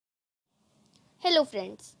Hello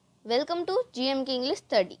friends, welcome to GMK English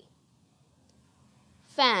Study.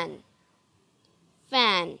 Fan.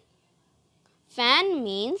 Fan. Fan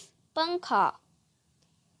means pankha.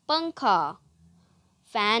 Pankha.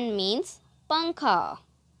 Fan means pankha.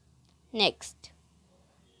 Next.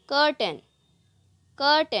 Curtain.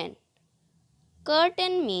 Curtain.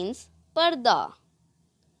 Curtain means parda.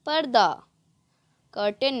 Parda.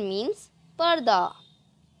 Curtain means parda.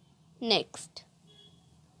 Next.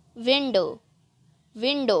 Window.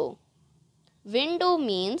 Window. Window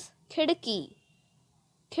means khidki.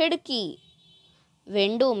 Khidki.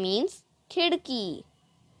 Window means khidki.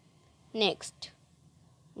 Next.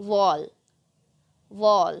 Wall.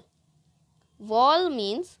 Wall. Wall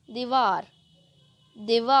means diwar.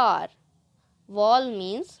 Diwar. Wall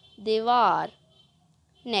means diwar.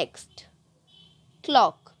 Next.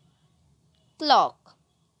 Clock. Clock.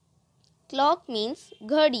 Clock means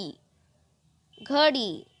ghadi.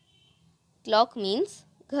 Ghadi. Clock means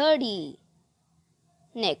ghadi.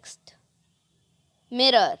 Next.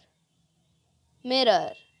 Mirror.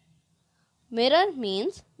 Mirror. Mirror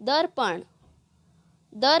means darpan.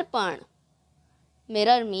 Darpan.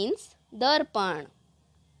 Mirror means darpan.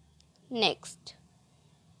 Next.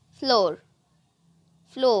 Floor.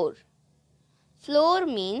 Floor. Floor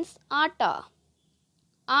means atta.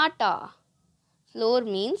 Atta. Floor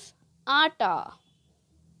means atta.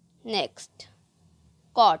 Next.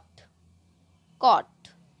 Cot. Cot.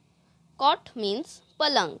 Cot means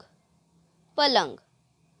palang. Palang.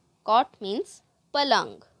 Cot means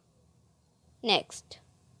palang. Next.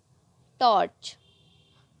 Torch.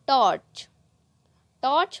 Torch.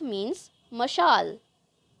 Torch means mashal.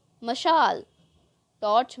 Mashal.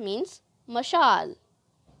 Torch means mashal.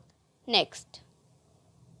 Next.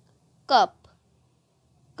 Cup.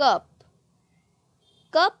 Cup.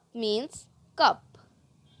 Cup means cup.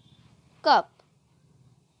 Cup.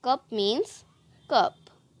 Cup means cup.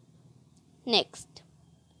 Next.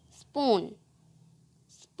 Spoon.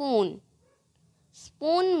 Spoon.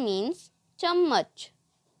 Spoon means chammach.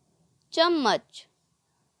 Chammach.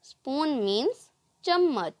 Spoon means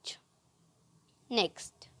chammach.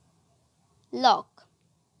 Next. Lock.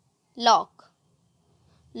 Lock.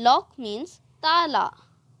 Lock means tala.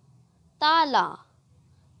 Tala.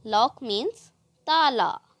 Lock means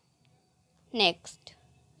tala. Next.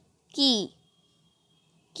 Key.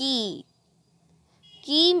 Key.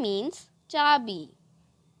 Key means chabi.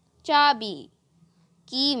 Chabi.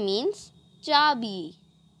 Key means chabi.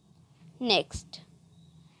 Next.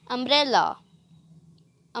 Umbrella.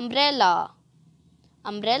 Umbrella.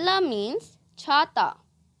 Umbrella means chhata.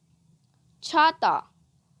 Chhata.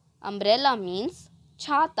 Umbrella means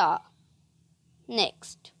chhata.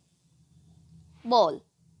 Next. Bowl.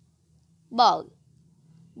 Bowl.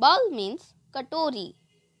 Bowl means katori.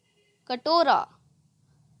 Katora.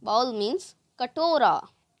 Bowl means katora.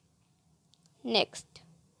 Next.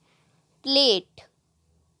 Plate.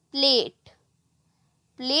 Plate.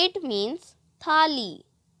 Plate means thali.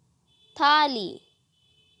 Thali.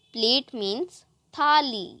 Plate means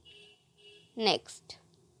thali. Next.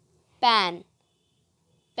 Pan.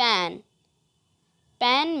 Pan.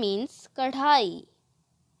 Pan means kadhai.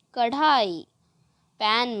 Kadhai.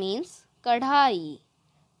 Pan means kadhai.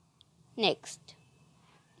 Next.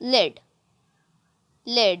 Lid.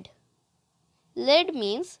 Lid. Lid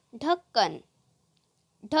means dhakkan.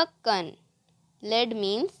 Dhakkan. Lid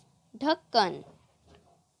means dhakkan.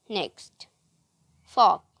 Next.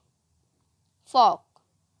 Fork. Fork.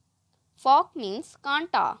 Fork means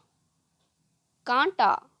kanta.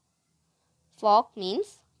 Kanta. Fork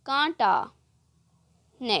means kanta.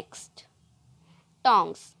 Next.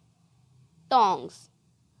 Tongs. Tongs.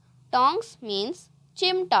 Tongs means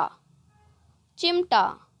chimta.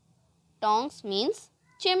 Chimta. Tongs means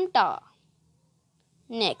chimta.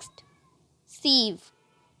 Next. Sieve.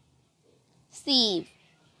 Sieve.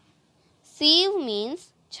 Sieve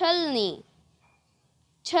means chalni.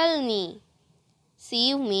 Chalni.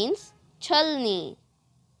 Sieve means chalni.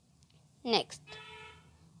 Next.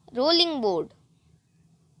 Rolling board.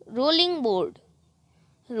 Rolling board.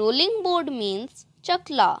 Rolling board means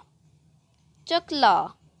chakla.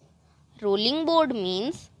 Chakla. Rolling board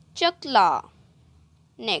means chakla.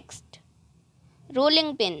 Next.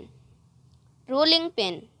 Rolling pin. Rolling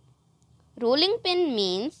pin. Rolling pin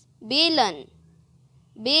means belan.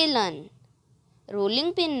 Belan.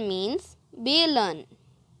 Rolling pin means belan.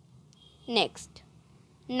 Next.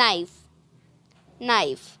 Knife.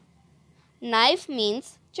 Knife. Knife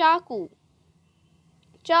means chaku.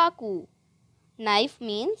 Chaku. Knife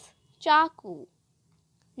means chaku.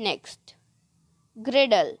 Next.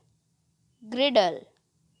 Griddle. Griddle.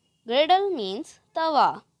 Griddle means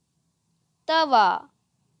tawa. Tawa.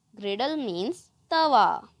 Griddle means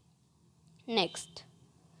tawa. Next,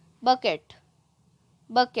 bucket.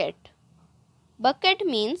 Bucket. Bucket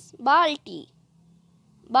means balti.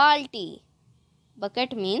 Balti.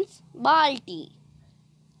 Bucket means balti.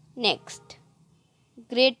 Next,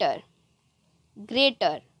 grater.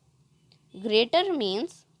 Grater. Grater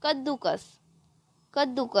means kaddukas.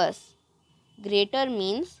 Kaddukas. Grater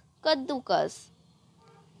means kaddukas.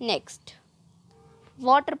 Next,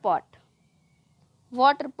 water pot.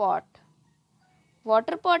 Water pot.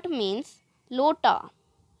 Water pot means lota.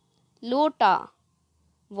 Lota.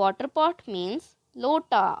 Water pot means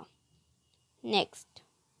lota. Next,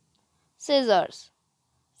 scissors.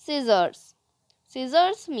 Scissors.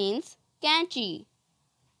 Scissors means kanchi.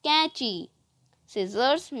 Kanchi.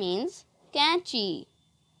 Scissors means kanchi.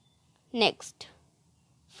 Next,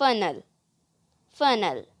 funnel.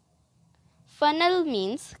 Funnel. Funnel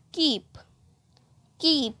means keep.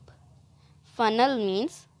 Keep. Funnel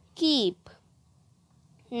means keep.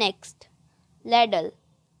 Next, ladle.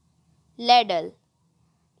 Ladle.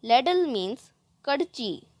 Ladle means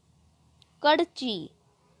kadchi. Kadchi.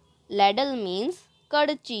 Ladle means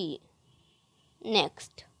kadchi.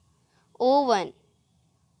 Next, oven.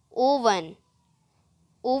 Oven.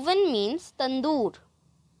 Oven means tandoor.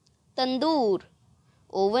 Tandoor.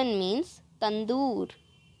 Oven means tandoor.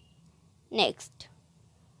 Next,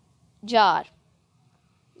 jar.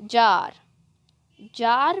 Jar.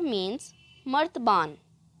 Jar means martaban.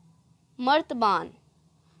 Martaban.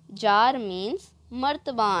 Jar means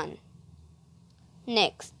martaban.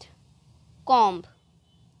 Next, comb.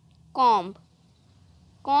 Comb.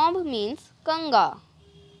 Comb means kanga.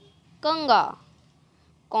 Kanga.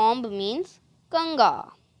 Comb means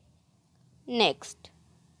kanga. Next,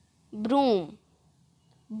 broom.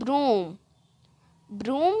 Broom.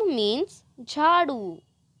 Broom means jhadu.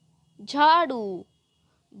 Jhadu.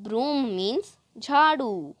 Broom means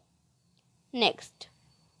jhadu. Next,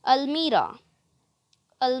 almira.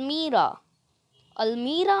 Almira.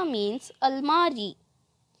 Almira means almari.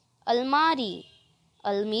 Almari.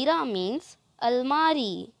 Almira means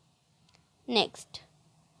almari. Next,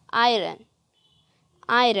 iron.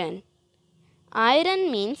 Iron.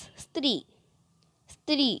 Iron means stri.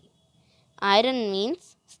 Stri. Iron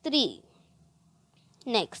means stri.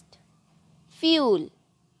 Next, fuel.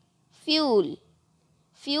 Fuel.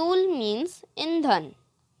 Fuel means indhan.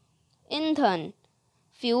 Indhan.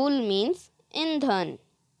 Fuel means indhan.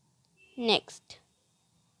 Next,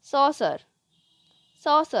 saucer.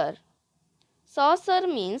 Saucer. Saucer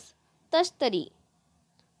means tashtari.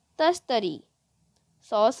 Tashtari.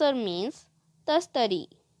 Saucer means tashtari.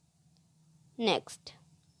 Next,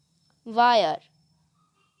 wire.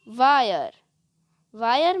 Wire.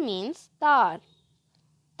 Wire means tar.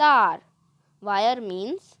 Tar. Wire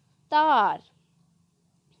means tar.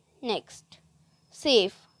 Next,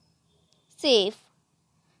 safe. Safe.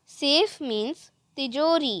 Safe means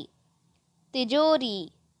tijori.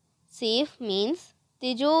 Tijori. Safe means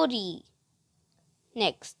tijori.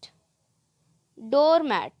 Next,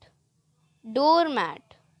 doormat.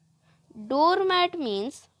 Doormat. Doormat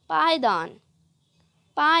means paidan.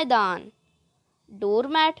 Paidan.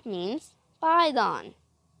 Doormat means paidan.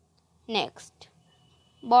 Next,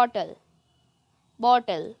 bottle.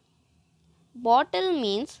 Bottle. Bottle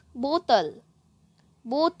means bottle.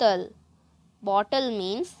 Bottle. Bottle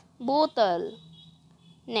means bottle.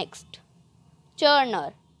 Next,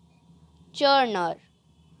 churner. Churner.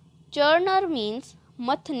 Churner means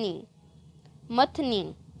mathni.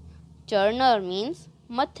 Mathni. Churner means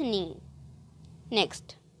mathni.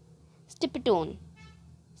 Next, stiptoon.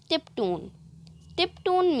 Stiptoon.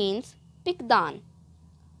 Stiptoon means pikdan.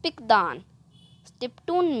 Pikdan.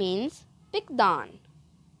 Stiptoon means pikdan.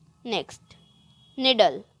 Next,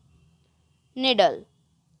 needle. Needle.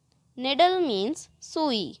 Needle means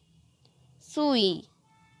sui. Sui.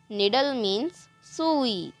 Needle means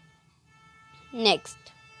sui. Next,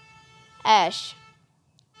 ash.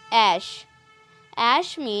 Ash.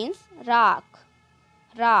 Ash means raak.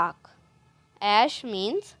 Raak. Ash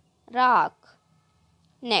means raak.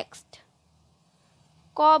 Next,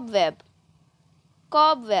 cobweb.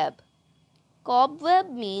 Cobweb. Cobweb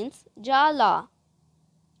means jala.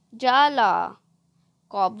 Jala.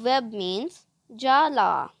 Cobweb means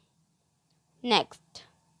jala. Next,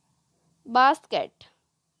 basket.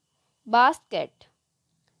 Basket.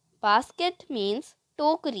 Basket means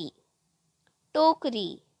tokri.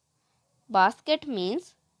 Tokri. Basket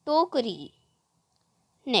means tokri.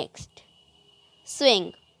 Next,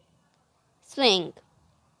 swing. Swing.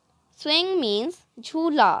 Swing means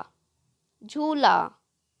jhula. Jhula.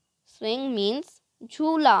 Swing means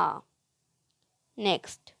jhula.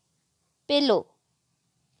 Next, pillow.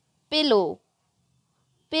 Pillow.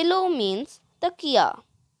 Pillow means takiya.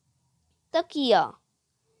 Takiya.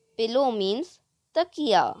 Pillow means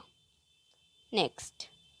takiya. Next,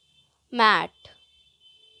 mat.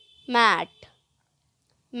 Mat.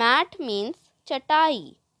 Mat means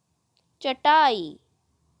chatai. Chatai.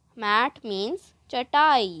 Mat means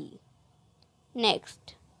chatai.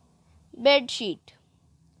 Next, bedsheet.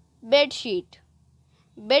 Bedsheet.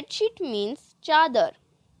 Bedsheet means chadar.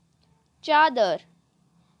 Chadar.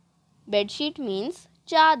 Bedsheet means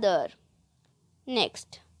chadar.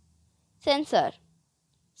 Next, censer.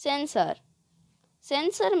 Censer.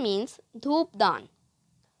 Censer means dhoopdan.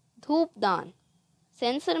 Dhoopdan.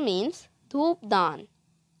 Censer means dhoopdan.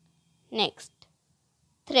 Next,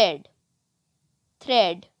 thread.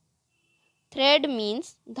 Thread. Thread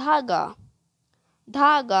means dhaga.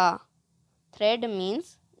 Dhaga. Thread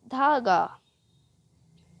means dhaga.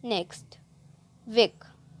 Next, wick.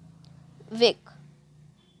 Wick.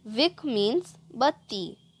 Wick means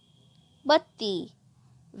batti. Batti.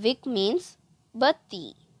 Wick means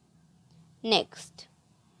batti. Next,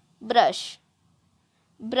 brush.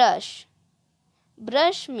 Brush.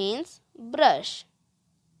 Brush means brush.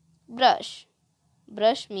 Brush.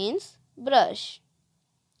 Brush means brush.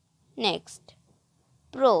 Next,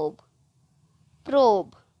 probe.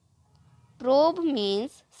 Probe. Probe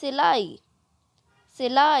means silai.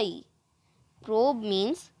 Silai. Probe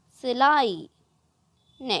means silai.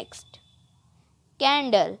 Next,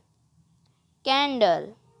 candle.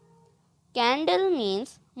 Candle. Candle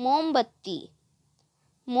means mombatti.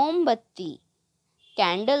 Mombatti.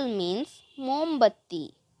 Candle means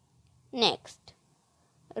mombatti. Next,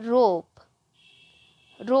 rope.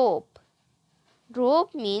 Rope.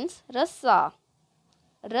 Rope means rassa.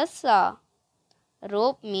 Rassa.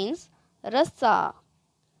 Rope means rassa.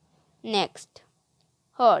 Next,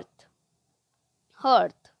 hearth.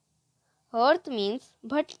 Hearth. Hearth means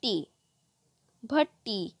bhatti.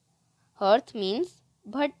 Bhatti. Hearth means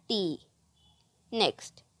bhatti.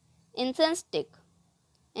 Next, incense stick.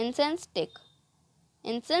 Incense stick.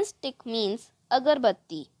 Incense stick means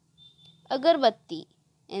agarbatti. Agarbatti.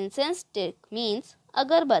 Incense stick means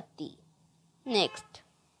agarbatti. Next,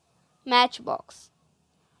 matchbox.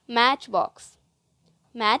 Matchbox.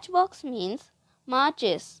 Matchbox means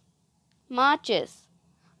matches. Matches.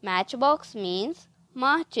 Matchbox means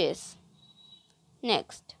matches.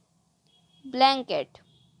 Next, blanket.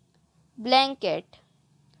 Blanket.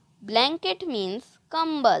 Blanket means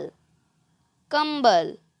kambal.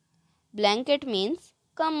 Kambal. Blanket means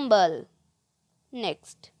kambal.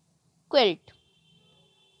 Next, quilt.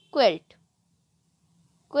 Quilt.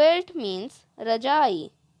 Quilt means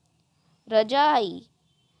rajai. Rajai.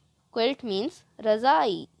 Quilt means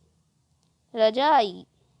rajai. Rajai.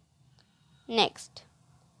 Next,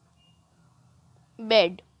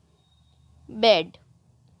 bed. Bed.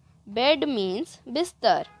 Bed means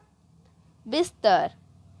bistar. Bistar.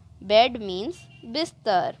 Bed means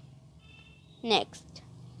bistar. Next,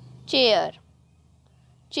 chair.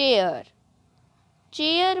 Chair.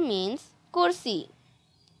 Chair means kursi.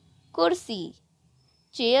 Kursi.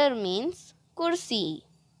 Chair means kursi.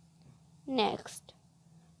 Next,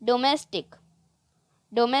 domestic.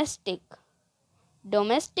 Domestic.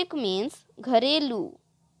 Domestic means gharelu.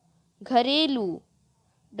 Gharelu.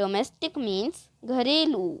 Domestic means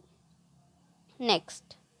gharelu.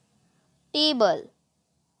 Next, table.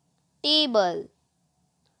 Table.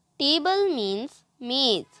 Table means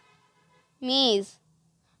maze. Maze.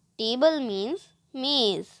 Table means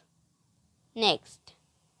maze. Next,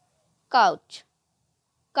 couch.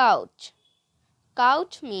 Couch.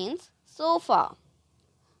 Couch means sofa.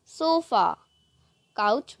 Sofa.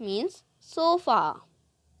 Couch means sofa.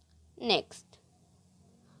 Next,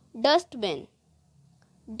 dustbin.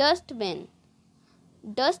 Dustbin.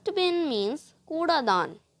 Dustbin means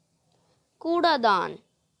kudadan. Kudadan.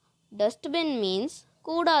 Dustbin means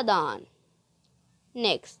kudadan.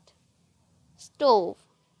 Next, stove.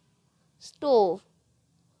 Stove.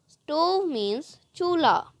 Stove means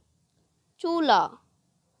chula. Chula.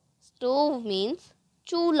 Stove means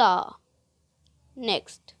chula.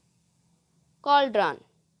 Next, cauldron.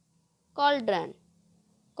 Cauldron.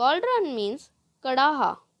 Cauldron means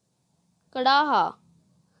kadaha. Kadaha.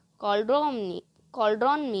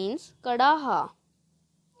 Cauldron means kadaha.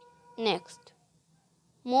 Next,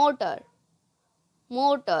 mortar.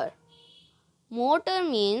 Mortar. Mortar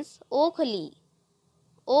means okhli.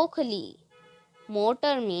 Okhli.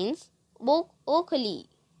 Mortar means okhli.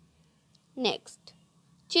 Next,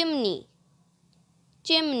 chimney.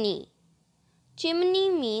 Chimney. Chimney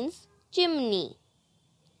means chimney.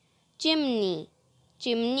 Chimney.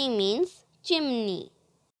 Chimney means chimney.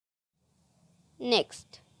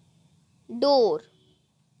 Next, door.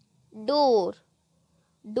 Door.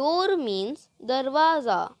 Door means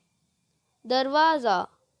darwaza. Darwaza.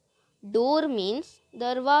 Door means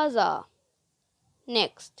darwaza.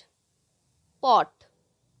 Next, pot.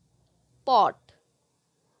 Pot.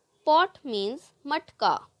 Pot means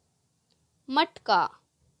matka. Matka.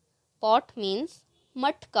 Pot means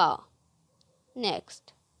matka.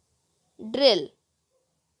 Next, drill.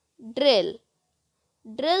 Drill.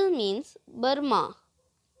 Drill means Burma.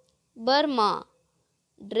 Burma.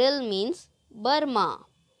 Drill means Burma.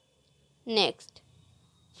 Next,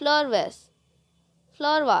 floor vase.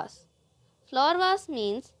 Floor vase. Flower vase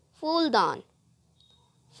means Fuldan.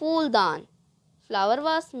 Fuldan. Flower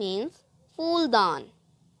vase means Fuldan.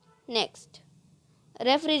 Next,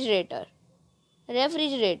 refrigerator.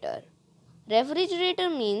 Refrigerator. Refrigerator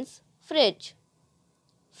means fridge.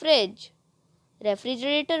 Fridge.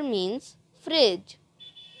 Refrigerator means fridge.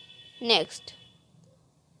 Next,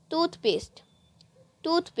 toothpaste.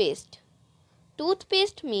 Toothpaste.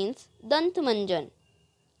 Toothpaste means dant manjan.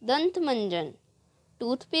 Dant manjan.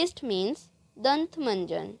 Toothpaste means dant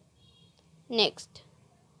manjan. Next,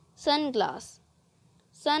 sunglass.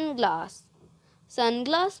 Sunglass.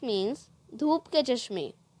 Sunglass means धूप के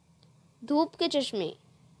चश्मे. धूप के चश्मे.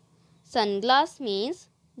 Sunglass means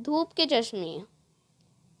धूप के चश्मे.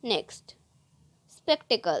 Next,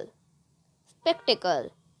 spectacle. Spectacle.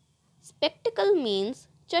 Spectacle means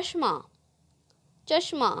chashma.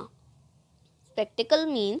 Chashma. Spectacle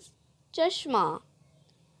means chashma.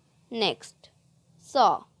 Next,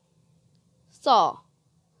 saw. Saw.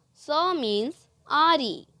 Saw means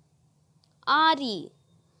ari. Ari.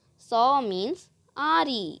 Saw means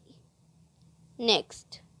ari.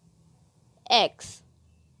 Next, X.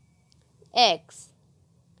 X.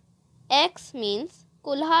 X means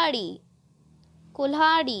kulhadi.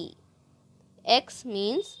 Kulhadi. X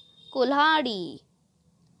means kulhadi.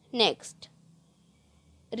 Next,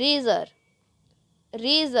 razor.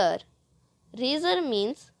 Razor. Razor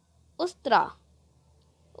means ustra.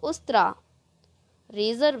 Ustra.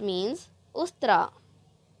 Razor means ustra.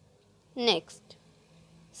 Next,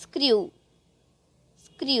 screw.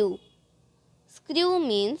 Screw. Screw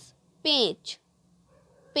means पेंच.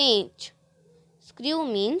 पेंच. Screw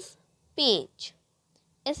means पेंच.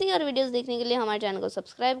 ऐसी और videos देखने के लिए हमारे channel को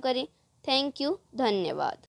subscribe करें. Thank you. धन्यवाद.